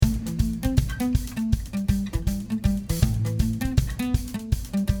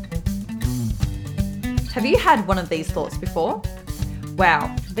Have you had one of these thoughts before?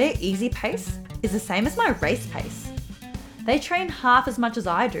 Wow, their easy pace is the same as my race pace. They train half as much as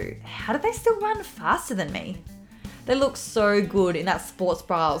I do. How do they still run faster than me? They look so good in that sports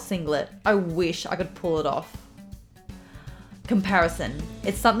bra or singlet. I wish I could pull it off. Comparison.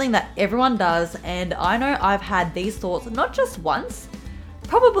 It's something that everyone does, and I know I've had these thoughts not just once,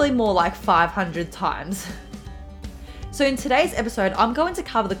 probably more like 500 times. So in today's episode, I'm going to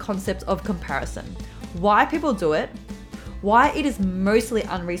cover the concept of comparison, why people do it, why it is mostly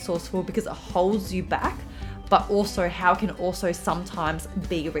unresourceful because it holds you back, but also how it can also sometimes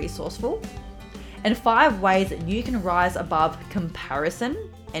be resourceful, and 5 ways that you can rise above comparison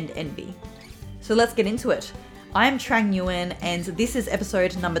and envy. So let's get into it. I am Trang Nguyen, and this is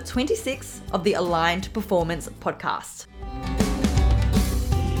episode number 26 of the Aligned Performance Podcast.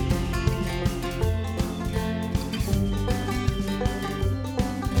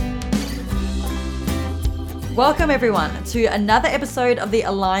 Welcome everyone to another episode of the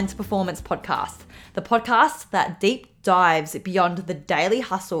Aligned Performance Podcast, the podcast that deep dives beyond the daily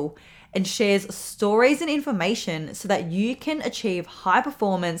hustle and shares stories and information so that you can achieve high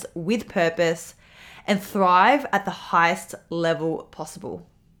performance with purpose and thrive at the highest level possible.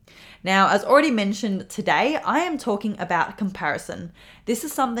 Now, as already mentioned today, I am talking about comparison. This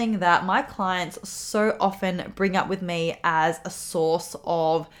is something that my clients so often bring up with me as a source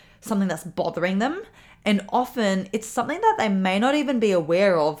of something that's bothering them. And often it's something that they may not even be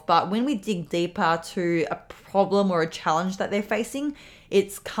aware of, but when we dig deeper to a problem or a challenge that they're facing,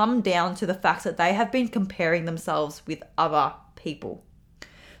 it's come down to the fact that they have been comparing themselves with other people.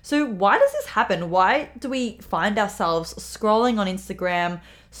 So why does this happen? Why do we find ourselves scrolling on Instagram,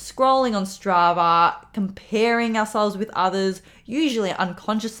 scrolling on Strava, comparing ourselves with others, usually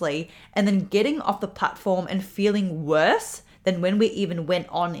unconsciously, and then getting off the platform and feeling worse than when we even went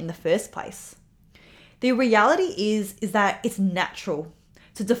on in the first place? The reality is that it's natural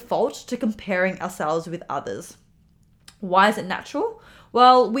to default to comparing ourselves with others. Why is it natural?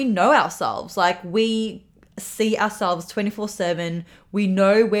 Well, we know ourselves. We see ourselves 24/7. We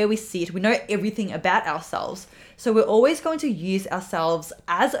know where we sit. We know everything about ourselves. So we're always going to use ourselves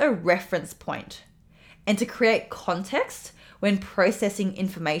as a reference point and to create context when processing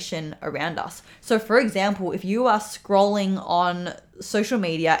information around us. So for example, if you are scrolling on social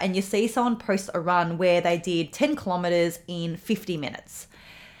media and you see someone post a run where they did 10 kilometers in 50 minutes,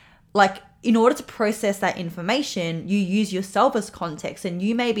 in order to process that information, you use yourself as context, and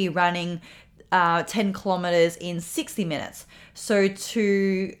you may be running 10 kilometers in 60 minutes. So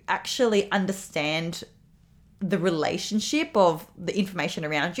to actually understand the relationship of the information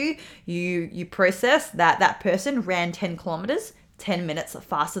around you, you process that person ran 10 kilometers 10 minutes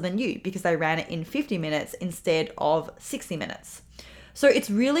faster than you because they ran it in 50 minutes instead of 60 minutes. So it's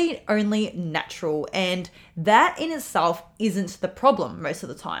really only natural, and that in itself isn't the problem most of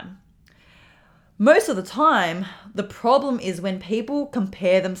the time. Most of the time, the problem is when people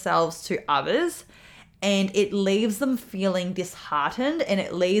compare themselves to others, and it leaves them feeling disheartened and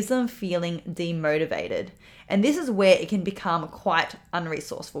it leaves them feeling demotivated. And this is where it can become quite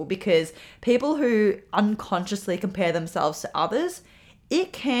unresourceful, because people who unconsciously compare themselves to others,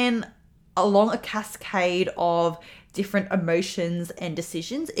 it can, along a cascade of different emotions and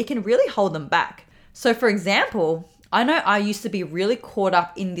decisions, it can really hold them back. So for example, I know I used to be really caught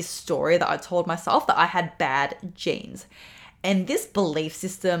up in this story that I told myself that I had bad genes. And this belief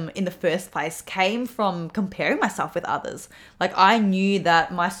system in the first place came from comparing myself with others. I knew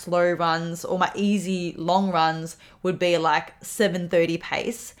that my slow runs or my easy long runs would be 7:30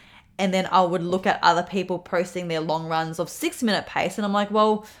 pace. And then I would look at other people posting their long runs of 6-minute pace. And I'm like,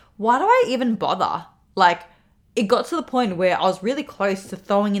 well, why do I even bother? It got to the point where I was really close to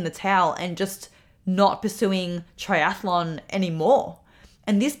throwing in the towel and just not pursuing triathlon anymore.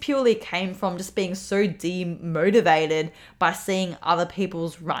 And this purely came from just being so demotivated by seeing other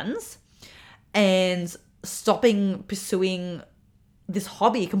people's runs and stopping pursuing this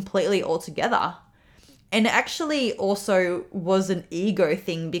hobby completely altogether. And it actually also was an ego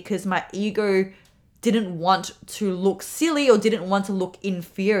thing, because my ego didn't want to look silly or didn't want to look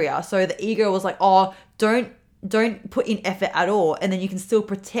inferior. So the ego was like, oh, don't put in effort at all, and then you can still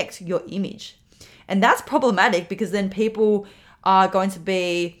protect your image. And that's problematic, because then people are going to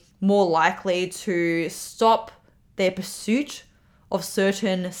be more likely to stop their pursuit of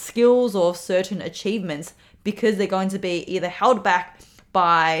certain skills or certain achievements, because they're going to be either held back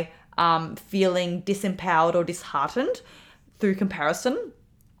by feeling disempowered or disheartened through comparison,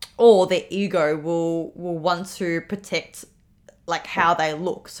 or their ego will want to protect how they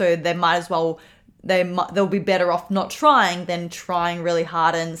look. So they might as well they'll be better off not trying than trying really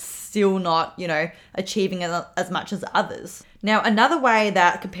hard and still not, achieving as much as others. Now, another way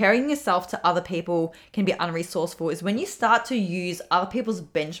that comparing yourself to other people can be unresourceful is when you start to use other people's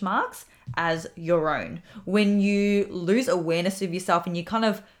benchmarks as your own. When you lose awareness of yourself and you kind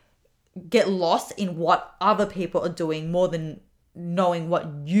of get lost in what other people are doing more than knowing what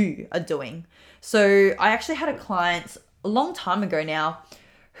you are doing. So I actually had a client a long time ago now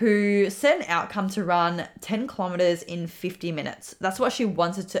who set an outcome to run 10 kilometers in 50 minutes. That's what she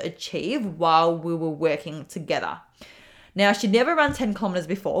wanted to achieve while we were working together. Now, she'd never run 10 kilometers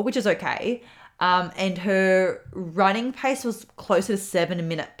before, which is okay. And her running pace was closer to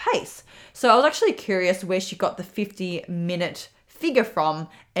 7-minute pace. So I was actually curious where she got the 50-minute figure from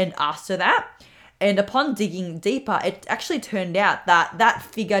and asked her that. And upon digging deeper, it actually turned out that that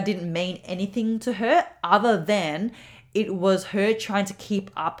figure didn't mean anything to her other than it was her trying to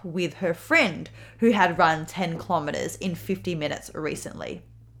keep up with her friend who had run 10 kilometers in 50 minutes recently.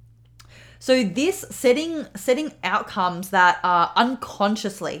 So this setting outcomes that are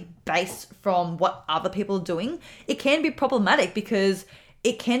unconsciously based from what other people are doing, it can be problematic because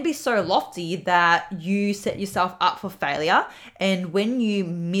it can be so lofty that you set yourself up for failure. And when you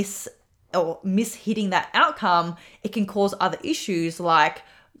miss hitting that outcome, it can cause other issues like,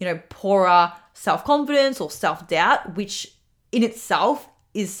 poorer self-confidence or self-doubt, which in itself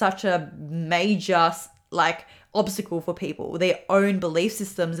is such a major obstacle for people, their own belief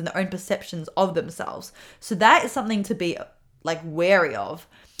systems and their own perceptions of themselves. So that is something to be wary of.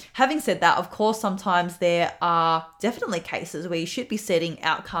 Having said that, of course, sometimes there are definitely cases where you should be setting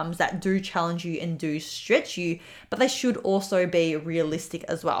outcomes that do challenge you and do stretch you, but they should also be realistic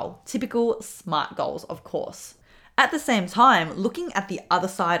as well. Typical SMART goals, of course. At the same time, looking at the other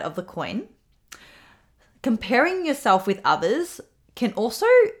side of the coin, comparing yourself with others can also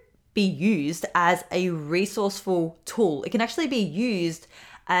be used as a resourceful tool. It can actually be used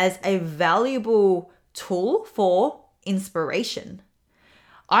as a valuable tool for inspiration.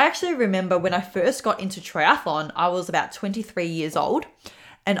 I actually remember when I first got into triathlon, I was about 23 years old,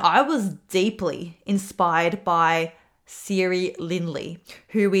 and I was deeply inspired by Siri Lindley,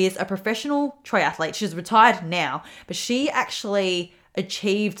 who is a professional triathlete. She's retired now, but she actually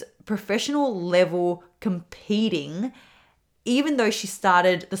achieved professional level competing even though she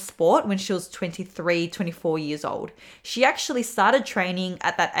started the sport when she was 23, 24 years old. She actually started training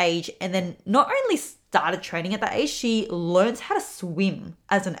at that age, and then not only started training at that age, she learned how to swim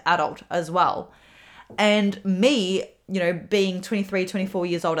as an adult as well. And me, being 23, 24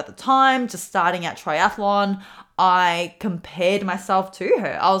 years old at the time, just starting at triathlon, I compared myself to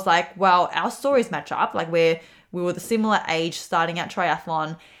her. I was like, well, our stories match up. We were the similar age starting at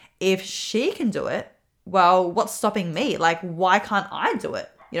triathlon. If she can do it, well, what's stopping me? Why can't I do it?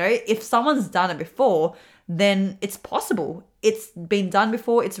 If someone's done it before, then it's possible. It's been done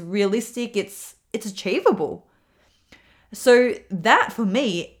before. It's realistic. It's achievable. So that for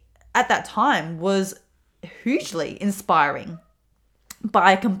me at that time was hugely inspiring.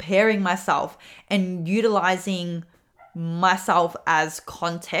 By comparing myself and utilizing myself as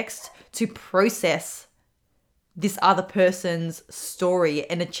context to process this other person's story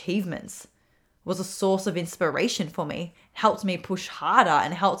and achievements was a source of inspiration for me. It helped me push harder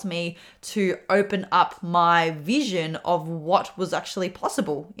and helped me to open up my vision of what was actually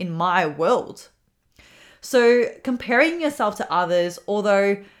possible in my world. So comparing yourself to others,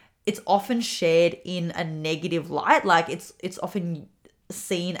 although it's often shared in a negative light, it's often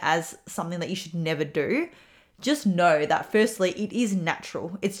seen as something that you should never do, just know that firstly, it is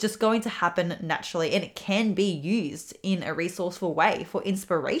natural. It's just going to happen naturally, and it can be used in a resourceful way for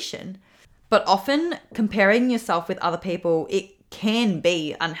inspiration. But often comparing yourself with other people, it can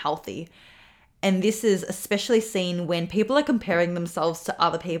be unhealthy. And this is especially seen when people are comparing themselves to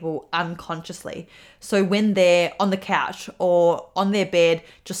other people unconsciously. So when they're on the couch or on their bed,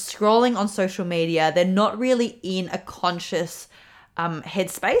 just scrolling on social media, they're not really in a conscious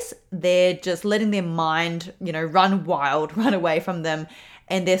headspace. They're just letting their mind, run wild, run away from them.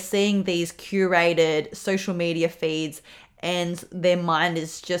 And they're seeing these curated social media feeds, and their mind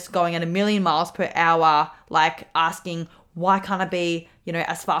is just going at 1,000,000 miles per hour, asking, why can't I be,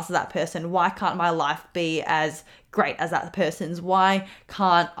 as fast as that person? Why can't my life be as great as that person's? Why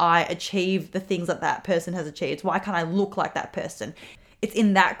can't I achieve the things that that person has achieved? Why can't I look like that person? It's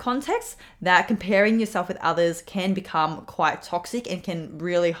in that context that comparing yourself with others can become quite toxic and can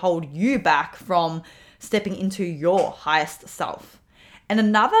really hold you back from stepping into your highest self. And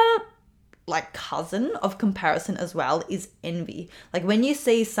another cousin of comparison as well is envy. When you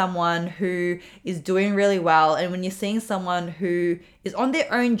see someone who is doing really well, and when you're seeing someone who is on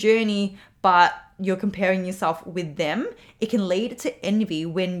their own journey but you're comparing yourself with them, it can lead to envy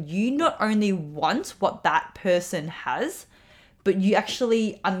when you not only want what that person has, but you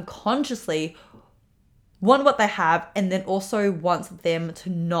actually unconsciously want what they have and then also want them to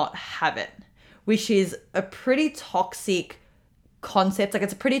not have it, which is a pretty toxic concept. Like,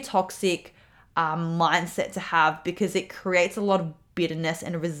 it's a pretty toxic mindset to have, because it creates a lot of bitterness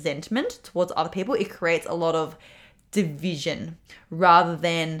and resentment towards other people. It creates a lot of division rather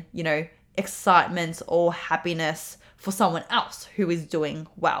than, excitement or happiness for someone else who is doing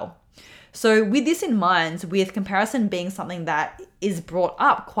well. So with this in mind, with comparison being something that is brought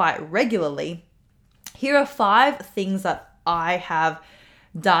up quite regularly, here are 5 things that I have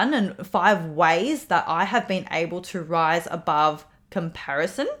done and 5 ways that I have been able to rise above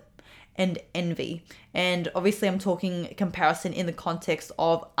comparison and envy. And obviously I'm talking comparison in the context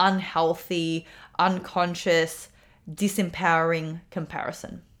of unhealthy, unconscious, disempowering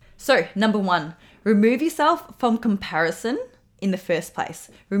comparison. So, number 1, remove yourself from comparison in the first place.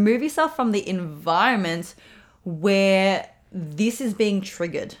 Remove yourself from the environment where this is being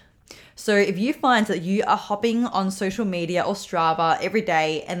triggered. So if you find that you are hopping on social media or Strava every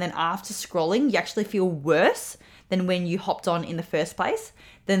day, and then after scrolling, you actually feel worse than when you hopped on in the first place,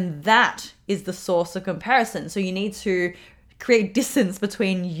 then that is the source of comparison. So you need to create distance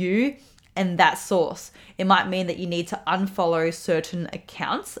between you and that source. It might mean that you need to unfollow certain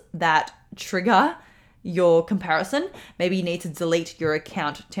accounts that trigger your comparison. Maybe you need to delete your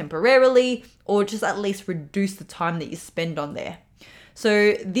account temporarily, or just at least reduce the time that you spend on there.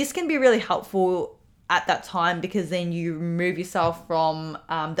 So this can be really helpful at that time, because then you remove yourself from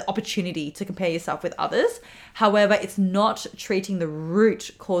the opportunity to compare yourself with others. However, it's not treating the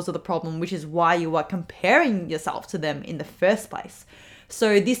root cause of the problem, which is why you are comparing yourself to them in the first place.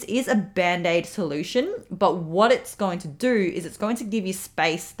 So this is a band-aid solution, but what it's going to do is it's going to give you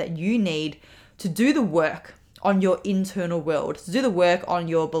space that you need to do the work on your internal world, to do the work on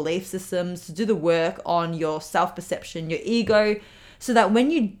your belief systems, to do the work on your self-perception, your ego, so that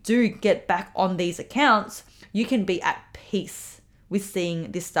when you do get back on these accounts, you can be at peace with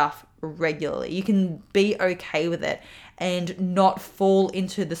seeing this stuff regularly. You can be okay with it and not fall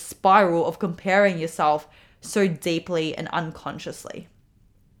into the spiral of comparing yourself so deeply and unconsciously.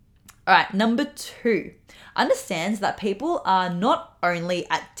 All right, number 2, understands that people are not only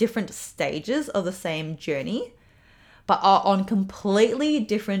at different stages of the same journey, but are on completely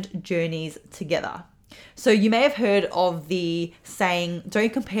different journeys together. So you may have heard of the saying,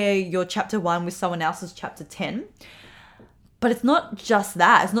 don't compare your chapter 1 with someone else's chapter 10. But it's not just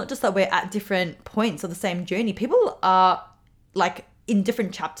that. It's not just that we're at different points of the same journey. People are like in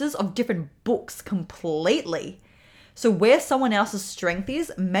different chapters of different books completely. So where someone else's strength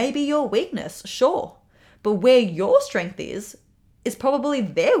is, may be your weakness, sure. But where your strength is probably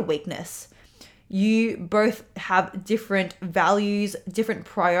their weakness. You both have different values, different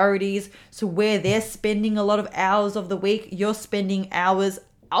priorities. So where they're spending a lot of hours of the week, you're spending hours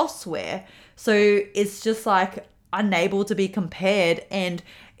elsewhere. So it's just like unable to be compared. And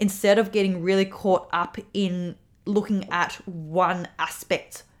instead of getting really caught up in looking at one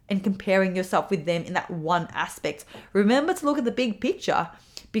aspect and comparing yourself with them in that one aspect, remember to look at the big picture,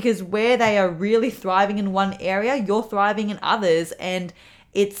 because where they are really thriving in one area, you're thriving in others. And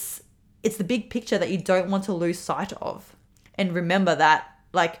it's the big picture that you don't want to lose sight of. And remember that,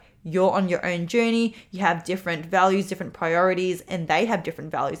 like, you're on your own journey, you have different values, different priorities, and they have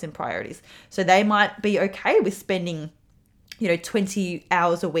different values and priorities. So they might be okay with spending, 20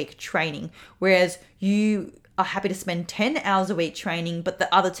 hours a week training, whereas you are happy to spend 10 hours a week training, but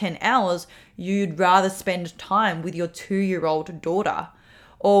the other 10 hours, you'd rather spend time with your 2-year-old daughter.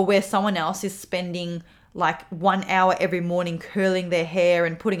 Or where someone else is spending like 1 hour every morning curling their hair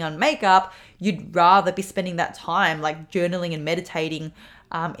and putting on makeup, you'd rather be spending that time like journaling and meditating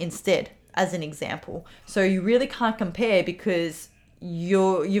instead, as an example. So you really can't compare, because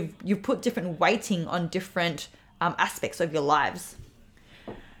you've put different weighting on different aspects of your lives.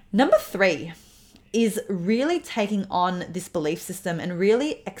 Number 3 is really taking on this belief system and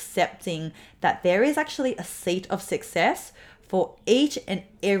really accepting that there is actually a seat of success for each and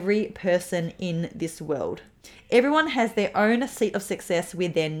every person in this world. Everyone has their own seat of success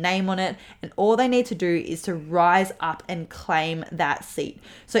with their name on it, and all they need to do is to rise up and claim that seat.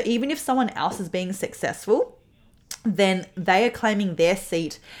 So even if someone else is being successful, then they are claiming their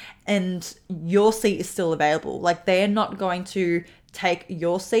seat and your seat is still available. Like, they're not going to take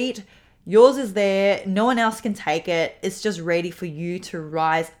your seat. Yours is there. No one else can take it. It's just ready for you to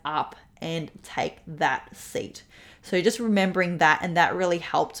rise up and take that seat. So just remembering that, and that really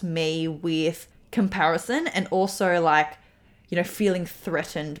helped me with comparison, and also like, feeling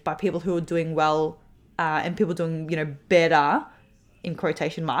threatened by people who are doing well and people doing, better in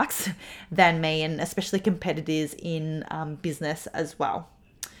quotation marks than me, and especially competitors in business as well.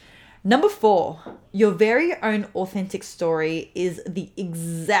 Number 4, your very own authentic story is the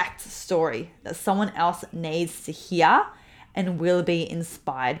exact story that someone else needs to hear and will be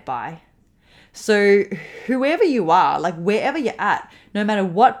inspired by. So whoever you are, like wherever you're at, no matter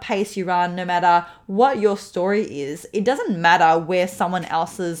what pace you run, no matter what your story is, it doesn't matter where someone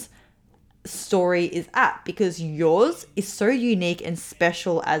else's story is at, because yours is so unique and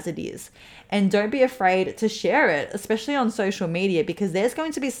special as it is. And don't be afraid to share it, especially on social media, because there's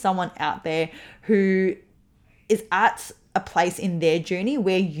going to be someone out there who is at a place in their journey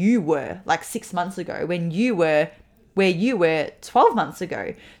where you were like 6 months ago, when you were where you were 12 months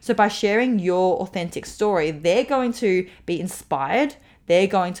ago. So by sharing your authentic story, they're going to be inspired, they're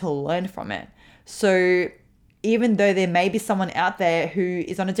going to learn from it. So even though there may be someone out there who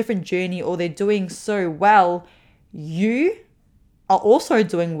is on a different journey or they're doing so well, you are also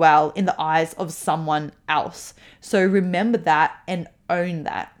doing well in the eyes of someone else. So remember that and own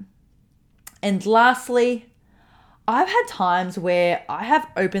that. And lastly, I've had times where I have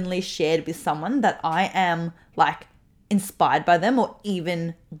openly shared with someone that I am like inspired by them or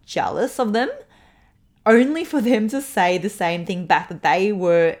even jealous of them, only for them to say the same thing back, that they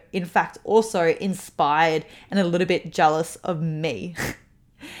were in fact also inspired and a little bit jealous of me.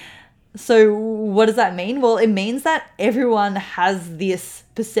 So what does that mean? Well, it means that everyone has this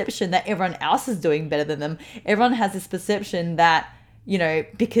perception that everyone else is doing better than them. Everyone has this perception that,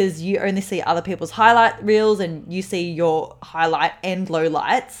 because you only see other people's highlight reels and you see your highlight and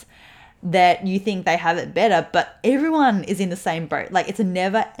lowlights, that you think they have it better, but everyone is in the same boat. Like, it's a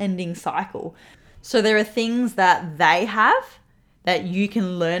never ending cycle. So there are things that they have that you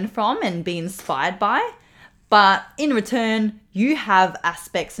can learn from and be inspired by, but in return, you have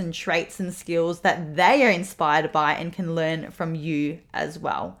aspects and traits and skills that they are inspired by and can learn from you as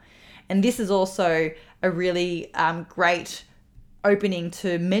well. And this is also a really great opening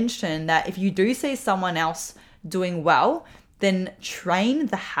to mention that if you do see someone else doing well, then train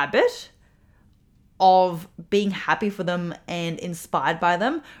the habit of being happy for them and inspired by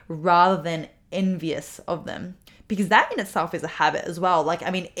them rather than envious of them. Because that in itself is a habit as well. Like,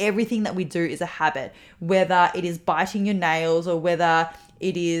 everything that we do is a habit, whether it is biting your nails or whether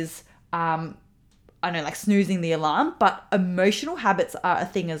it is, like snoozing the alarm, but emotional habits are a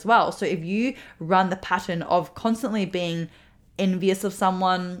thing as well. So if you run the pattern of constantly being envious of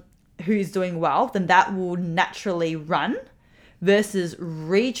someone who's doing well, then that will naturally run, versus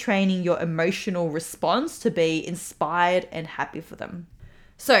retraining your emotional response to be inspired and happy for them.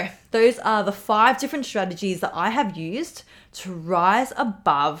 So those are the 5 different strategies that I have used to rise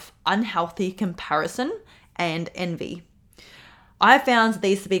above unhealthy comparison and envy. I found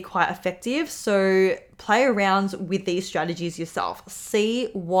these to be quite effective, so play around with these strategies yourself. See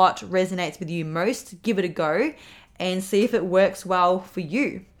what resonates with you most, give it a go, and see if it works well for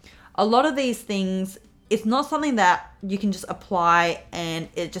you. A lot of these things, it's not something that you can just apply and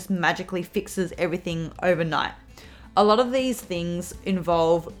it just magically fixes everything overnight. A lot of these things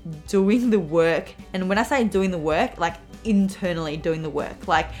involve doing the work. And when I say doing the work, like internally doing the work,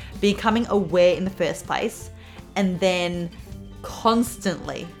 like becoming aware in the first place, and then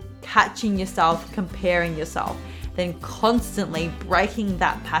constantly catching yourself, comparing yourself, then constantly breaking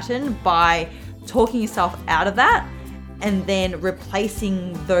that pattern by talking yourself out of that, and then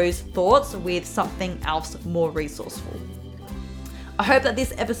replacing those thoughts with something else more resourceful. I hope that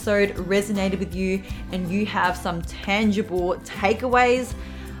this episode resonated with you and you have some tangible takeaways.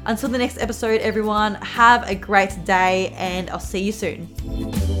 Until the next episode, everyone, have a great day and I'll see you soon.